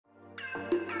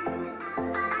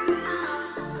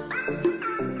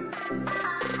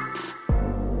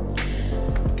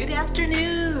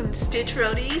afternoon, Stitch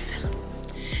Roadies.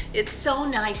 It's so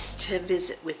nice to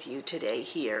visit with you today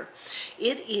here.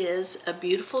 It is a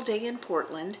beautiful day in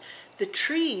Portland. The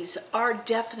trees are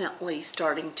definitely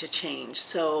starting to change,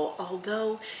 so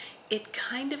although it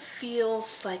kind of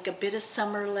feels like a bit of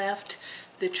summer left,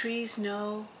 the trees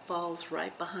know fall's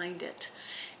right behind it.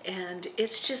 And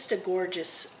it's just a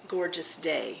gorgeous, gorgeous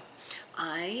day.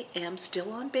 I am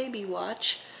still on baby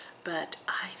watch, but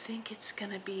I think it's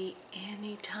gonna be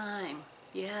any time.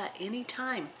 Yeah, any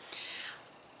time.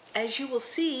 As you will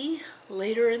see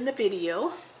later in the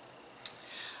video,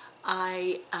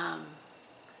 I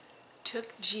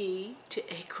took G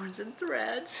to Acorns and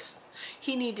Threads.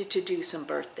 He needed to do some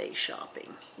birthday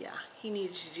shopping. Yeah, he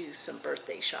needed to do some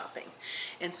birthday shopping.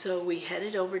 And so we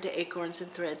headed over to Acorns and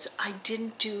Threads. I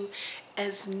didn't do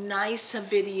as nice a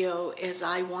video as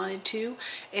I wanted to,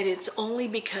 and it's only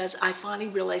because I finally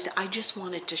realized I just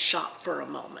wanted to shop for a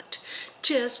moment.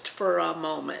 Just for a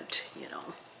moment, you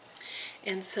know.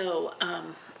 And so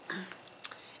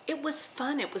it was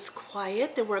fun. It was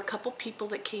quiet. There were a couple people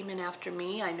that came in after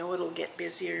me. I know it'll get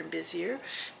busier and busier.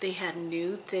 They had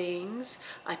new things.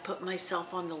 I put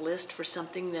myself on the list for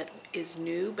something that is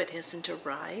new but hasn't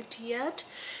arrived yet.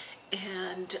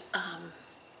 And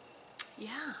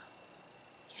yeah,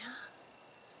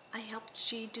 I helped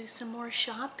G do some more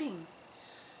shopping.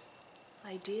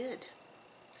 I did.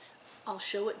 I'll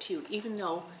show it to you, even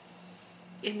though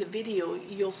in the video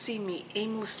you'll see me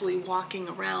aimlessly walking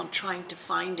around trying to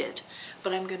find it,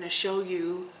 but I'm going to show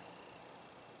you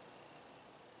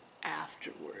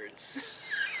afterwards.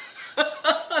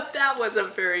 That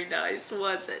wasn't very nice,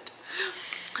 was it?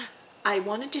 I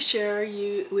wanted to share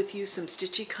with you some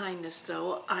stitchy kindness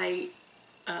though.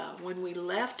 When we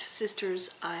left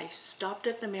Sisters, I stopped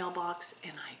at the mailbox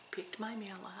and I picked my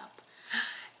mail up.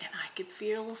 And I could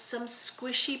feel some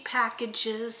squishy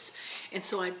packages, and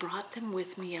so I brought them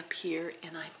with me up here,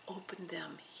 and I've opened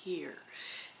them here.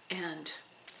 And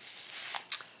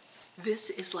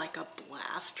this is like a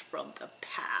blast from the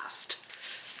past.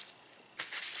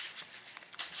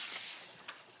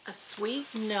 A sweet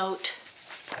note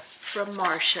from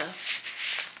Marcia.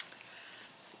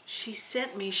 She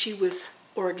sent me, she was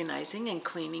organizing and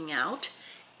cleaning out,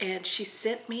 and she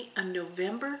sent me a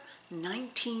November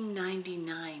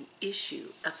 1999 issue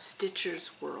of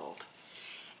Stitcher's World,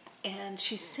 and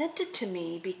she sent it to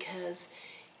me because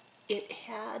it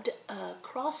had a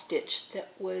cross stitch that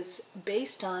was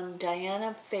based on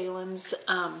Diana Phelan's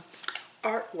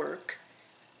artwork,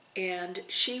 and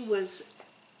she was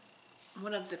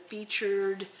one of the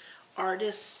featured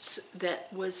artists that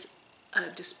was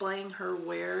displaying her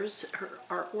wares, her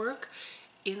artwork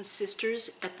in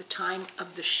Sisters at the time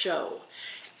of the show.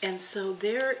 And so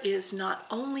there is not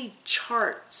only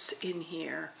charts in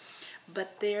here,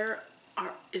 but there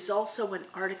is also an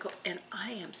article, and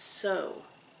I am so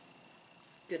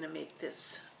gonna make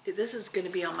this is gonna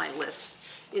be on my list.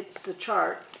 It's the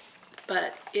chart,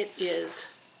 but it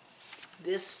is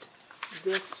this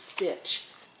stitch,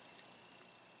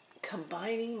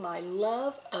 combining my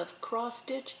love of cross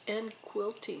stitch and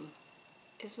quilting.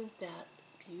 Isn't that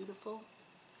beautiful?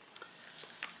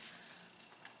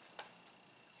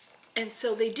 And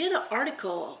so they did an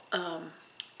article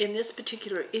in this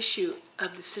particular issue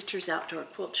of the Sisters Outdoor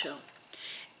Quilt Show.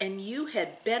 And you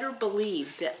had better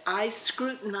believe that I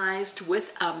scrutinized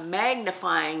with a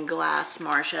magnifying glass,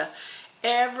 Marcia,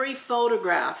 every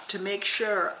photograph to make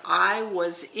sure I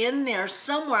was in there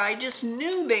somewhere. I just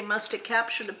knew they must have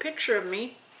captured a picture of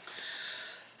me.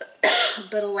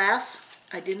 But alas,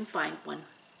 I didn't find one.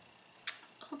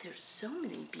 Oh, there's so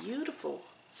many beautiful.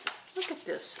 Look at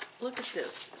this. Look at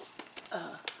this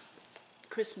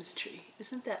Christmas tree.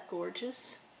 Isn't that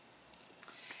gorgeous?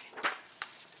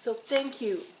 So thank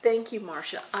you,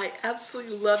 Marcia. I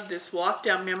absolutely love this walk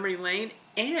down memory lane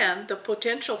and the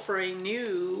potential for a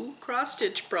new cross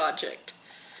stitch project.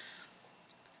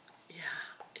 Yeah,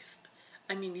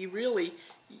 I mean, you really,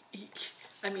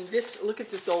 I mean, look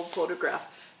at this old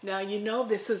photograph. Now you know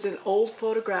this is an old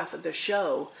photograph of the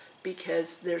show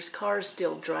because there's cars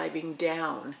still driving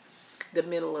down the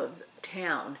middle of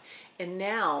town, and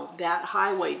now that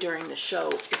highway during the show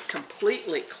is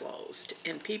completely closed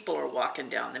and people are walking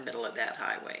down the middle of that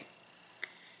highway.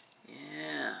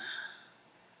 Yeah,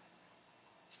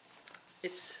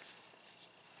 it's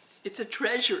a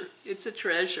treasure. It's a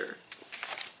treasure.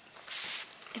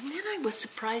 And then I was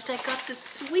surprised I got this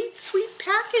sweet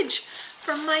package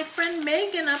from my friend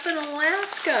Megan up in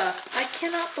Alaska. I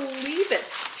cannot believe it.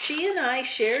 She and I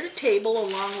shared a table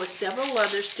along with several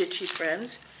other stitchy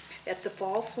friends at the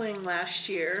Fall Fling last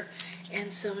year,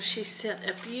 and so she sent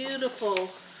a beautiful,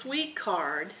 sweet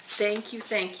card. Thank you,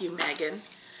 Megan.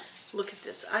 Look at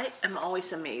this. I am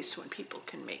always amazed when people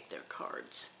can make their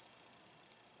cards.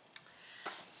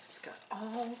 It's got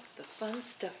all the fun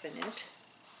stuff in it.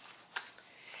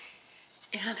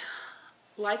 And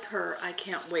like her, I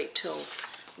can't wait till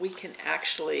we can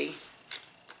actually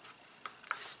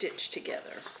stitch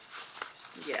together.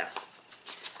 Yeah,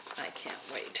 I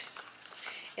can't wait.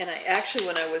 And I actually,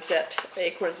 when I was at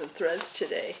Acorns and Threads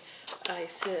today, I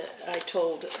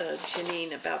told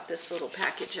Janine about this little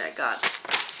package I got,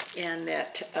 and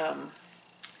that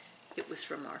it was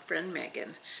from our friend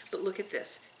Megan. But look at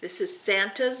this. This is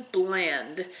Santa's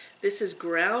Blend. This is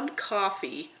ground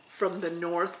coffee from the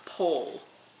North Pole.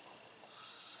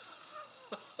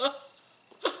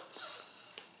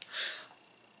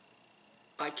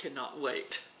 I cannot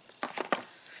wait.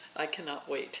 I cannot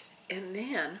wait. And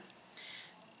then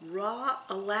raw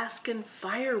Alaskan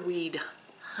fireweed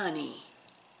honey.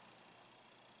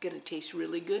 Gonna taste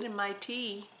really good in my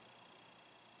tea.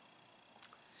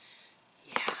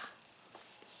 Yeah.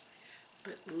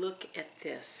 But look at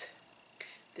this.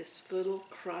 This little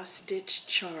cross-stitch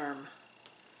charm.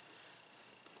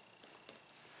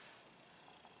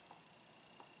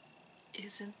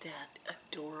 Isn't that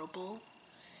adorable?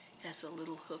 Has a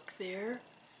little hook there.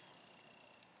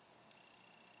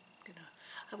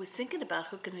 I was thinking about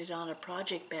hooking it on a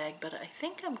project bag, but I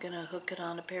think I'm gonna hook it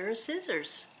on a pair of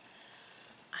scissors.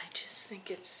 I just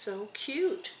think it's so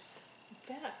cute. In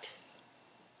fact,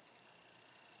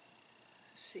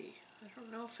 let's see. I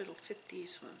don't know if it'll fit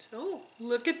these ones. Oh,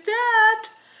 look at that!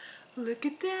 Look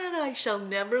at that! I shall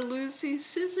never lose these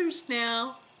scissors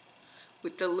now.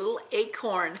 With the little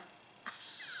acorn.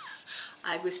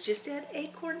 I was just at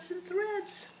Acorns and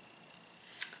Threads.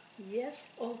 Yes.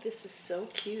 Oh, this is so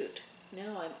cute.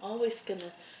 Now I'm always going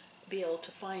to be able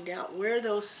to find out where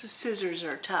those scissors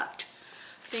are tucked.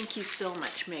 Thank you so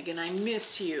much, Megan. I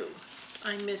miss you.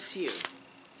 I miss you.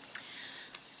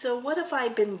 So what have I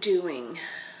been doing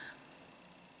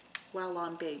while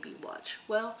on baby watch?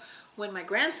 Well, when my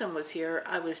grandson was here,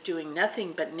 I was doing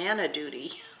nothing but Nana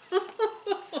duty.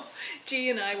 G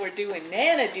and I were doing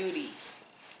Nana duty.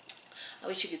 I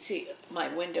wish you could see my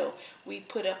window. We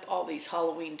put up all these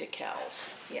Halloween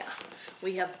decals. Yeah,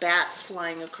 we have bats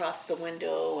flying across the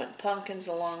window and pumpkins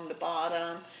along the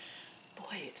bottom.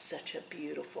 Boy, it's such a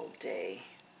beautiful day.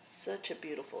 Such a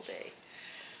beautiful day.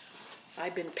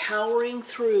 I've been powering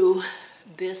through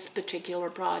this particular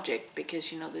project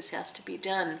because, you know, this has to be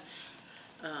done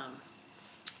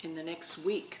in the next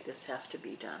week. This has to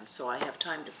be done, so I have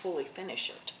time to fully finish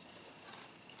it.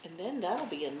 And then that'll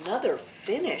be another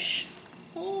finish.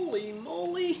 Holy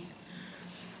moly.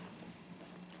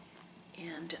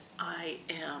 And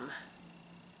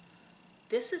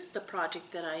this is the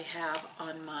project that I have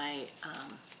on my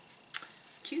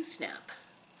Q-Snap.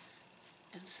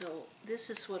 And so this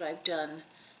is what I've done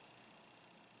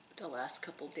the last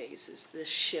couple days, is this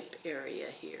ship area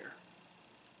here.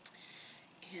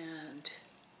 And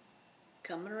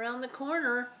coming around the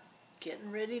corner, getting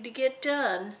ready to get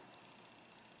done.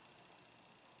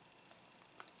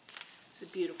 It's a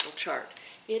beautiful chart.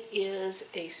 It is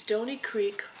a Stoney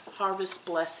Creek Harvest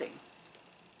Blessing.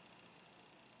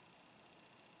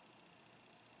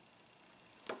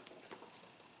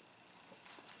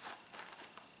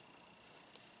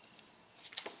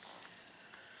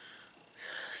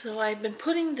 So I've been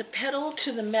putting the pedal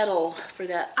to the metal for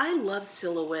that. I love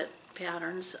silhouette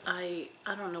patterns. I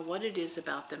don't know what it is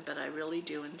about them, but I really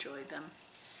do enjoy them.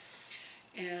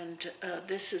 And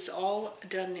this is all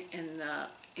done in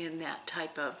that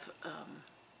type of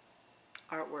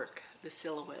artwork, the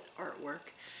silhouette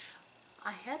artwork.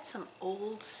 I had some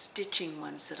old stitching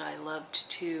ones that I loved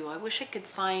too. I wish I could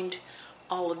find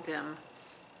all of them.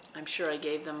 I'm sure I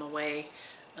gave them away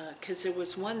because there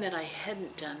was one that I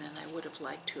hadn't done and I would have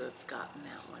liked to have gotten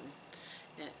that one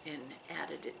and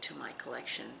added it to my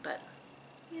collection. But,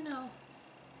 you know,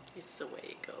 it's the way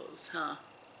it goes, huh?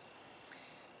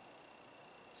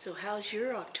 So how's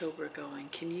your October going?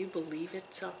 Can you believe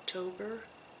it's October?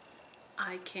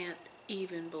 I can't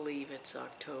even believe it's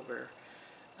October.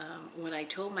 When I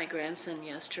told my grandson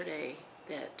yesterday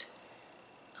that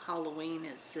Halloween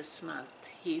is this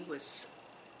month, he was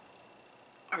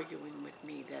arguing with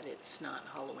me that it's not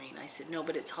Halloween. I said, no,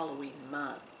 but it's Halloween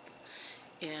month.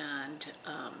 And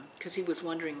because he was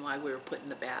wondering why we were putting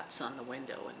the bats on the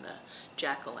window and the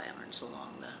jack-o'-lanterns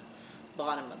along the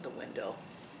bottom of the window.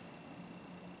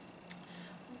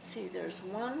 Let's see, there's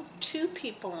two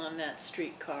people on that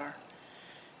streetcar.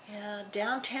 Yeah,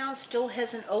 downtown still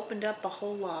hasn't opened up a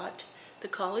whole lot. The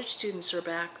college students are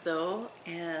back though,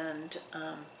 and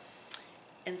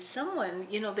someone,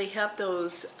 you know, they have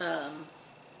those,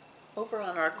 oh, over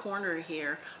on our corner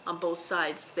here, on both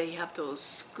sides, they have those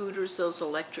scooters, those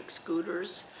electric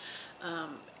scooters,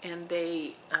 and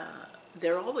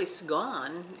they're always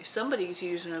gone. Somebody's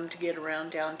using them to get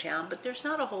around downtown, but there's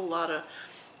not a whole lot of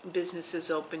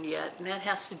businesses open yet, and that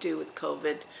has to do with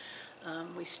COVID.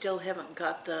 We still haven't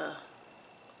got the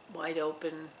wide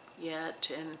open yet,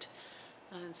 and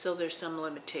so there's some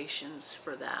limitations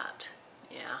for that.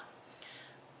 Yeah.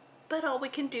 But all we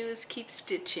can do is keep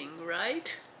stitching,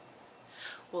 right?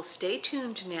 Well, stay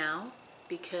tuned now,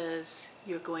 because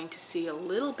you're going to see a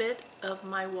little bit of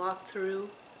my walkthrough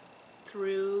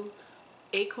through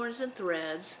Acorns and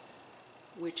Threads,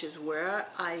 which is where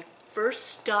I first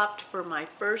stopped for my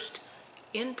first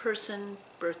in-person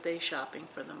birthday shopping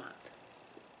for the month.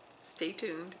 Stay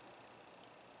tuned.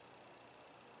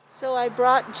 So I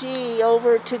brought G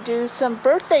over to do some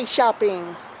birthday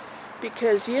shopping,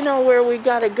 because you know where we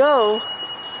gotta go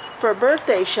for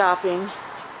birthday shopping.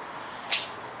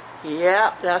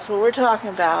 Yeah, that's what we're talking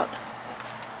about.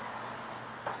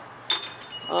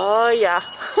 Oh yeah.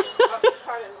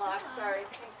 Pardon, lock, sorry.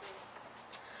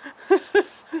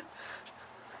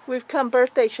 We've come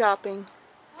birthday shopping.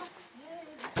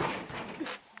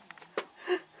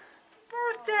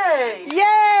 Birthday!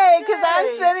 Yay! Because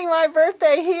I'm spending my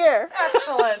birthday here.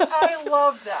 Excellent. I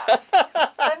love that.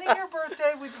 Spending your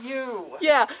birthday with you.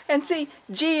 Yeah, and see,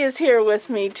 G is here with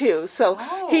me too, so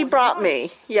he brought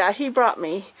me. Yeah, he brought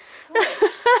me.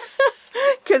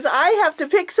 Because I have to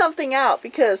pick something out,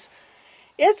 because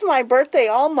it's my birthday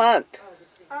all month.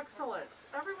 Excellent.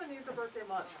 Everyone needs a birthday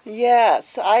month.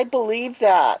 Yes, I believe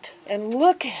that. And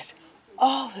look at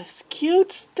all this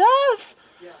cute stuff.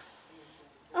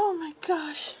 Oh my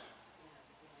gosh.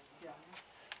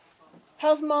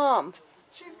 How's Mom?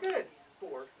 She's good.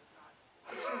 Bored.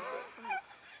 She's good.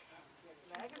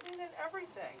 Magazine and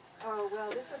everything. Oh,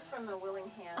 well, this is from the Willing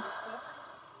Hands book.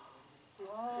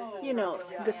 This is You know, from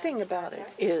Willing the Hands thing about it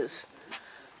project. is,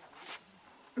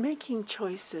 making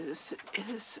choices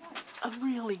is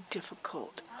really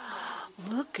difficult.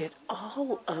 Look at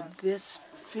all of this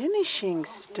finishing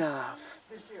stuff.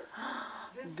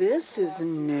 This is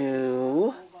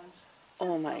new.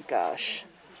 Oh my gosh.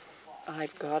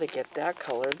 I've got to get that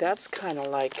color. That's kind of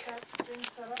like,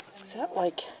 is that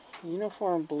like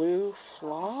uniform blue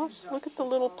floss? Look at the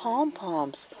little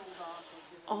pom-poms.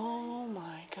 Oh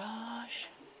my gosh.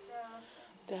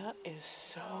 That is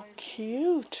so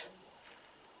cute.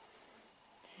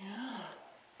 Yeah.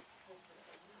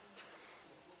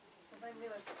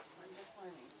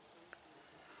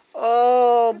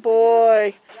 Oh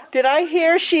boy. Did I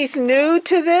hear she's new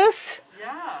to this?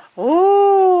 Yeah.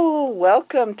 Oh,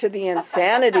 welcome to the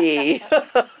insanity.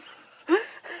 I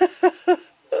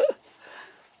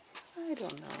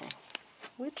don't know.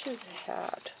 Witch's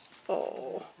hat.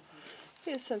 Oh,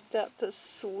 isn't that the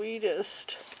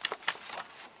sweetest?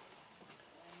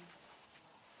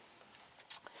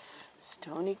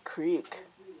 Stoney Creek.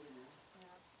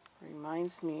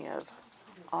 Reminds me of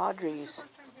Audrey's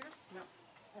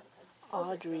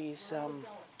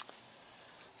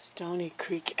Stoney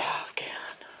Creek Afghan.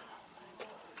 Oh my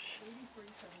gosh.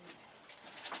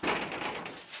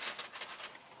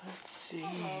 Let's see.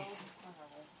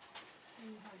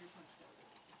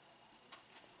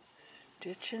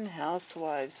 Stitchin'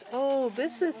 Housewives. Oh,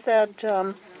 this is that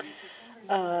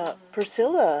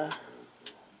Priscilla.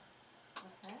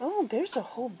 Oh, there's a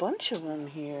whole bunch of them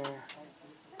here.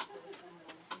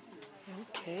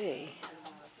 Okay.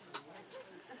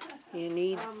 You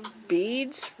need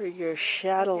beads for your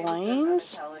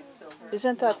chatelaines.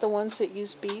 Isn't that the ones that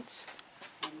use beads?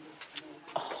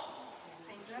 Oh,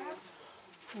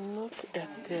 look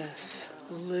at this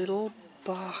little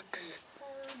box.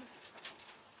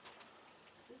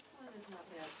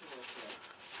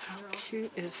 How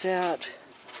cute is that?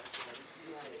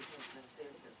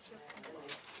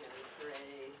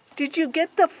 Did you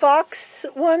get the fox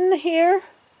one here?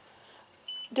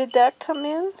 Did that come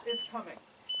in? It's coming.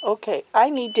 Okay, I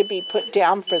need to be put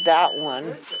down for that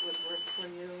one. Thank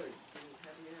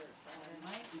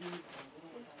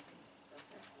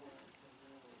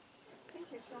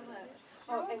you so much.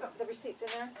 Oh, and the receipt's in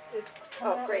there?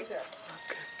 Oh, great.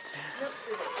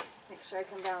 Make sure I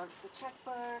can balance the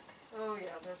checkbook. Oh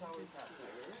yeah, there's always that.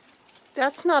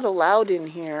 That's not allowed in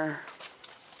here.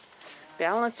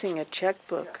 Balancing a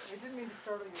checkbook. I didn't mean to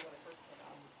startle you when I first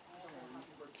came out.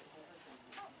 Happy birthday.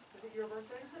 Is it your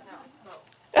birthday? No. No.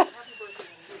 Happy birthday.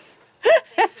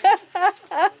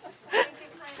 Thank you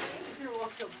kindly. You're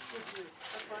welcome. Thank you.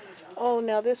 Have fun with that. Oh,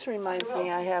 now this reminds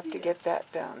me I have to get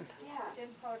that done. Yeah. In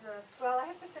progress. Well, I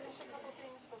have to finish a couple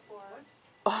things before.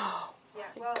 Oh, Yeah,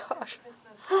 well, gosh. Christmas,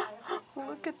 I have to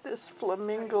Look at this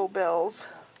flammingo bells. so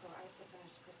I have to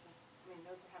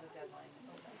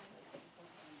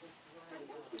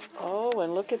Oh,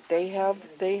 and look at they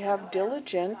have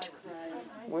Diligent.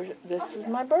 This is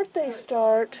my birthday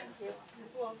start.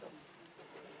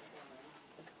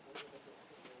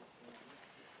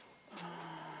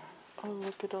 Oh,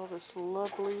 look at all this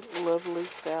lovely, lovely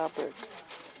fabric.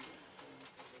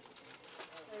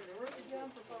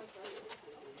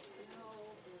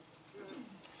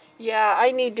 Yeah,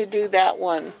 I need to do that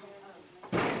one.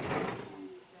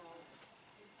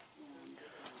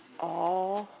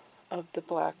 All of the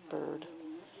blackbird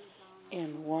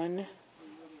in one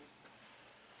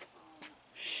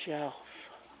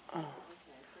shelf. Oh.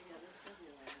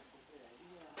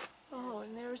 Oh,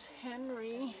 and there's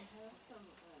Henry.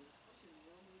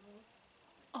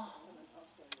 Oh,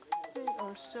 they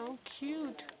are so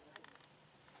cute.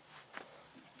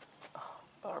 Oh,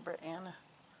 Barbara Anna.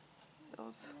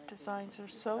 Those designs are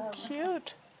so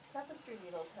cute. Tapestry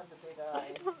needles have the big I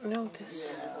eye. don't know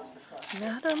this.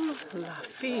 Madame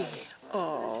Lafitte.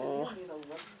 Oh. Needle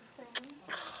looks the same.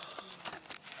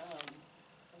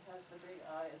 It has the big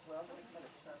eye as well, but it's got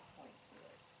a sharp point to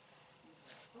it.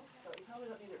 So you probably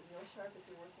don't need it real sharp if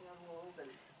you're working on wool, but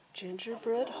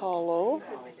Gingerbread hollow. you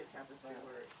could make a tapestry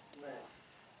work.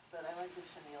 But I like the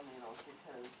chenille needles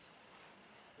because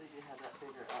they do have that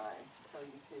bigger eye. So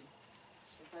you could,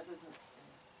 if that doesn't,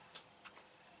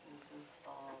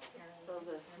 so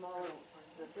the smaller,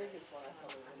 the biggest one I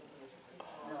thought was really good. The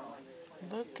smaller one is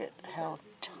 22. Look at how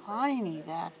tiny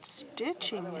that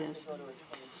stitching is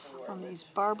on these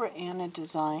Barbara Anna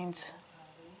designs.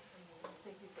 I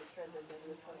think you could thread this into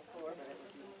the 24, but it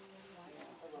would be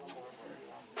a little more work.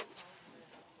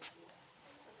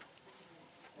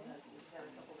 You've got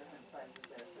a couple different sizes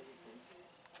there, so you can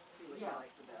see what you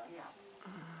like the best. Yeah.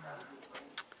 That would be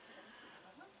great.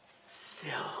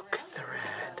 Silk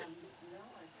thread.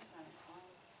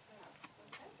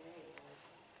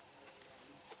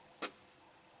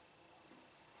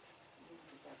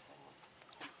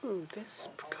 Ooh, this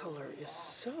color is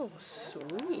so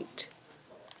sweet.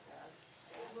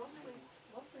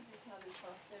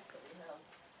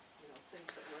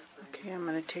 Okay, I'm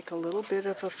going to take a little bit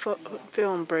of a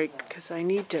film break because I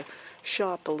need to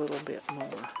shop a little bit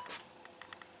more.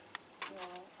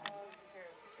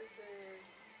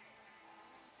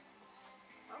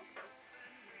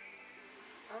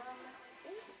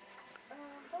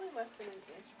 Probably less than an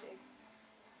inch big.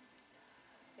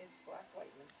 It's black,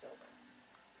 white, and silver.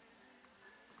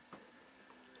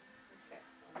 Okay,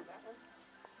 on that one.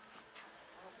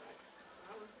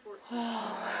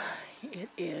 It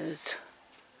is,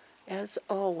 as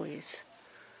always,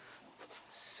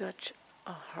 such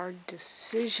a hard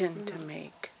decision to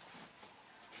make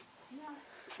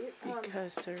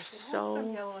because there's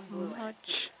so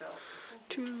much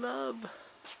to love.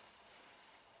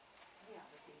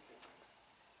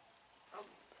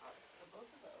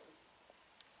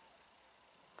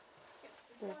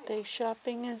 Birthday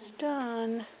shopping is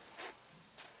done.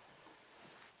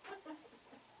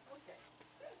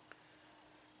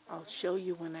 I'll show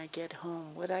you when I get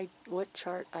home what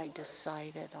chart I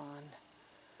decided on.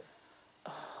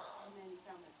 Oh.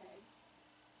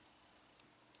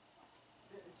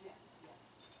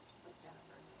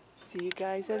 See you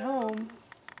guys at home.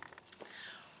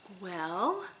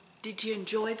 Well, did you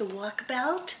enjoy the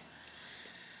walkabout?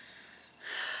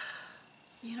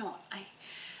 You know,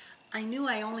 I knew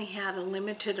I only had a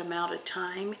limited amount of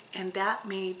time, and that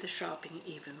made the shopping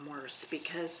even worse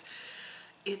because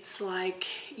it's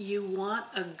like you want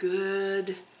a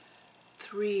good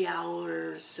 3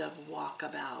 hours of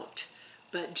walkabout.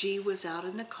 But G was out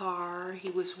in the car, he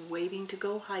was waiting to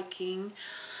go hiking,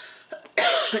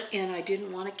 and I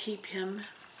didn't want to keep him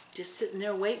just sitting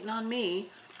there waiting on me.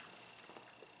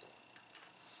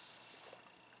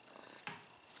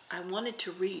 I wanted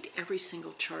to read every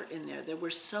single chart in there. There were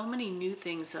so many new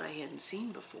things that I hadn't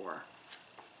seen before.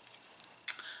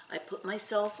 I put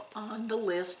myself on the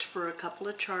list for a couple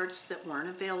of charts that weren't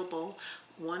available.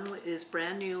 One is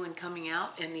brand new and coming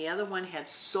out, and the other one had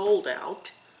sold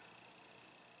out.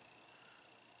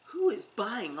 Who is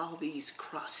buying all these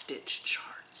cross-stitch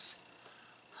charts?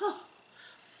 Huh.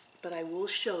 But I will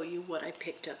show you what I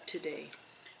picked up today.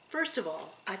 First of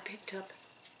all, I picked up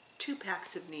 2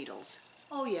 packs of needles.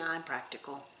 Oh yeah, I'm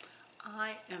practical.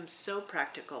 I am so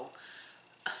practical.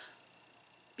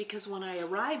 Because when I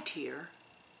arrived here,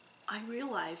 I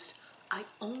realized I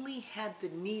only had the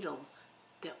needle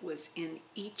that was in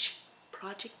each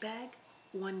project bag,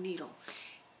 1 needle.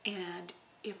 And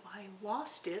if I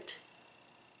lost it,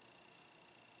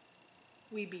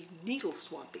 we'd be needle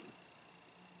swapping.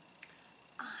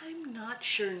 I'm not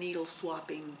sure needle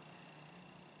swapping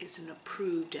is an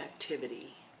approved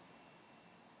activity.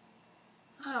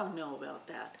 I don't know about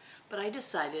that, but I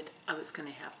decided I was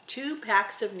going to have 2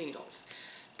 packs of needles,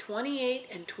 28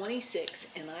 and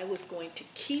 26, and I was going to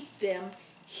keep them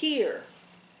here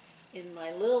in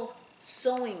my little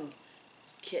sewing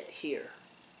kit here.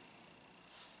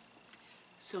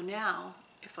 So now,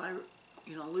 if I,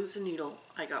 lose a needle,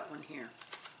 I got one here.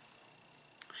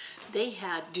 They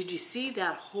had, did you see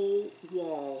that whole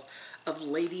wall of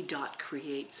Lady Dot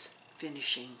Creates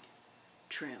finishing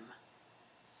trim?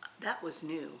 That was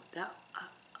new. That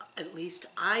at least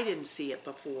I didn't see it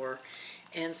before,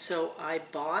 and so I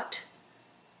bought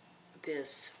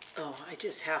this. Oh, I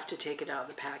just have to take it out of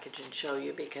the package and show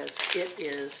you because it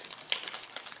is.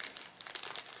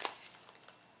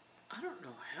 I don't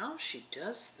know how she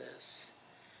does this.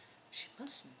 She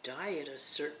must dye it a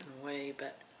certain way,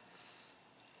 but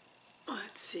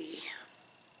let's see.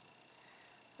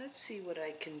 Let's see what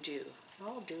I can do.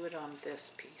 I'll do it on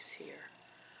this piece here.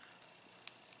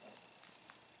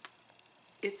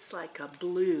 It's like a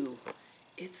blue.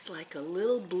 It's like a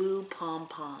little blue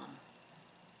pom-pom.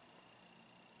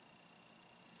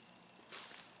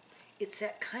 It's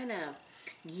that kind of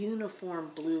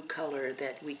uniform blue color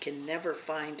that we can never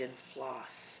find in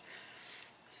floss.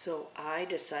 So I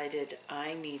decided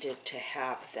I needed to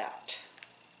have that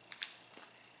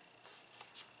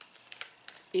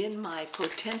in my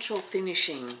potential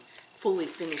finishing, fully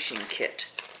finishing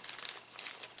kit.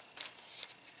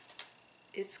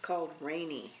 It's called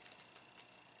Rainy.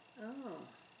 Oh,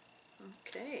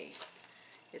 okay.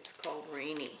 It's called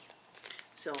Rainy.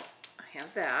 So I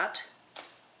have that.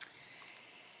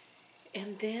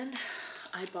 And then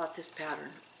I bought this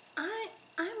pattern. I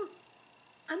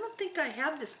don't think I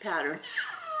have this pattern.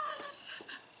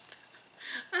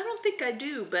 I don't think I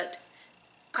do, but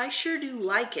I sure do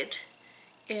like it.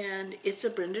 And it's a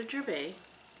Brenda Gervais,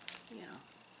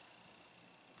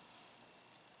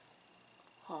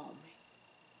 home.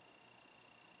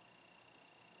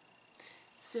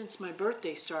 Since my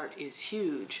birthday start is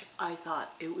huge, I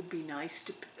thought it would be nice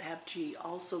to have G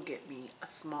also get me a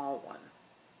small one.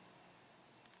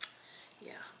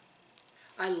 Yeah.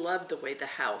 I love the way the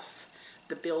house,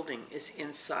 the building is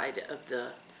inside of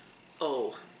the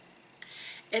O.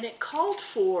 And it called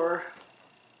for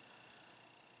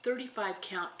 35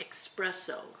 count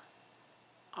espresso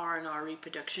R&R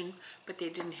reproduction, but they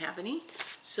didn't have any.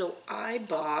 So I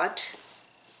bought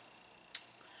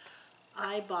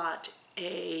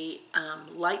a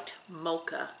light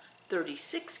mocha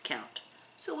 36 count.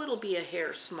 So it'll be a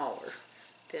hair smaller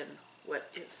than what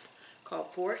is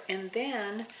called for. And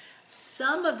then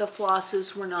some of the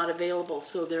flosses were not available,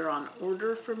 so they're on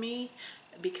order for me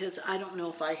because I don't know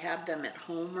if I have them at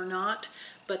home or not.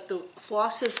 But the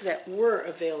flosses that were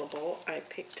available, I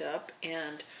picked up,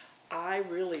 and I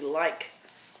really like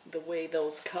the way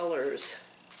those colors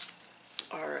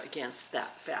are against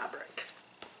that fabric.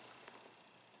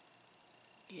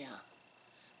 Yeah,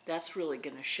 that's really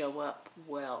going to show up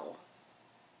well.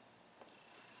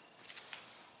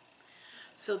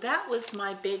 So that was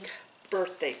my big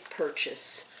birthday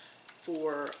purchase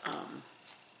for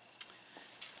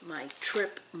my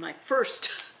trip, my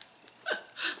first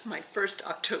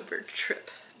October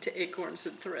trip to Acorns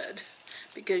and Thread,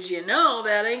 because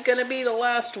that ain't gonna be the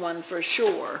last one for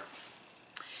sure.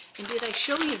 And did I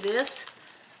show you this?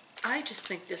 I just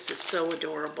think this is so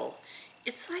adorable.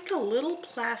 It's like a little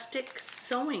plastic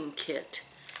sewing kit,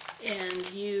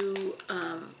 and you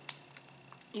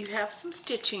have some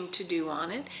stitching to do on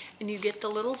it, and you get the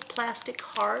little plastic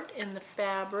heart and the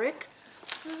fabric.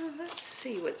 Let's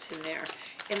see what's in there.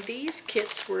 And these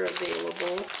kits were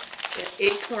available at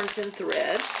Acorns and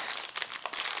Threads.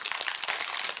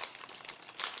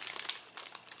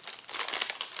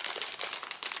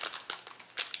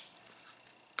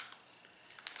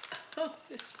 Oh,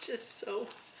 it's just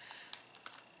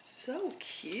so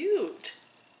cute.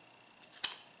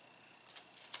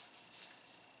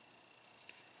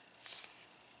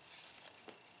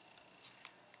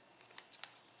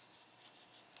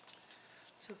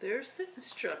 So there's the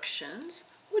instructions.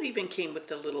 Oh, it even came with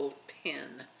the little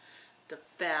pin. The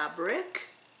fabric.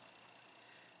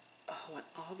 Oh, and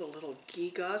all the little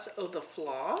gewgaws. Oh, the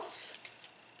floss.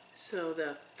 So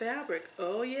the fabric,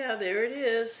 oh yeah, there it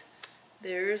is.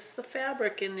 There's the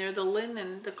fabric in there, the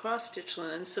linen, the cross-stitch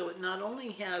linen. So it not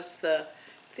only has the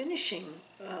finishing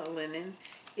linen,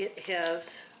 it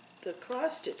has the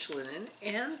cross-stitch linen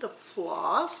and the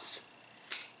floss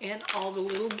and all the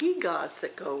little gewgaws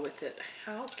that go with it.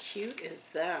 How cute is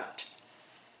that?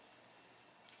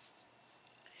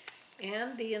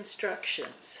 And the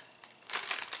instructions.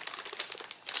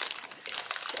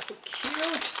 It's so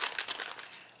cute.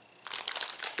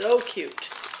 So cute.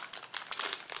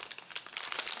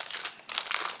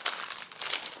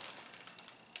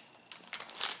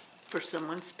 for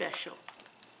someone special.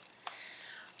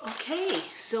 Okay,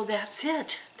 so that's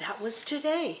it. That was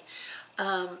today.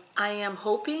 I am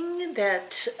hoping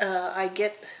that I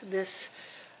get this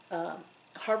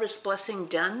Harvest Blessing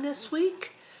done this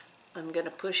week. I'm going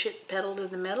to push it pedal to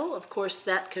the metal. Of course,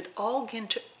 that could all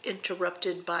get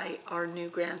interrupted by our new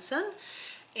grandson,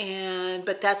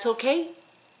 but that's okay.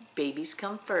 Babies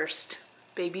come first.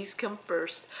 Babies come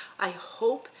first. I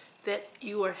hope that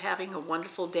you are having a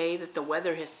wonderful day, that the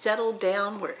weather has settled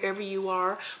down wherever you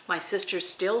are. My sister's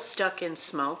still stuck in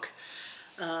smoke,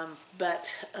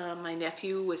 but my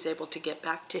nephew was able to get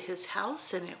back to his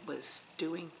house and it was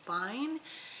doing fine.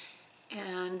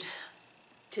 And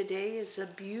today is a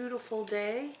beautiful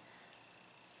day.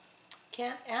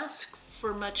 Can't ask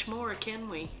for much more, can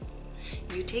we?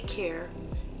 You take care,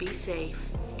 be safe,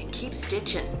 and keep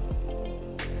stitching.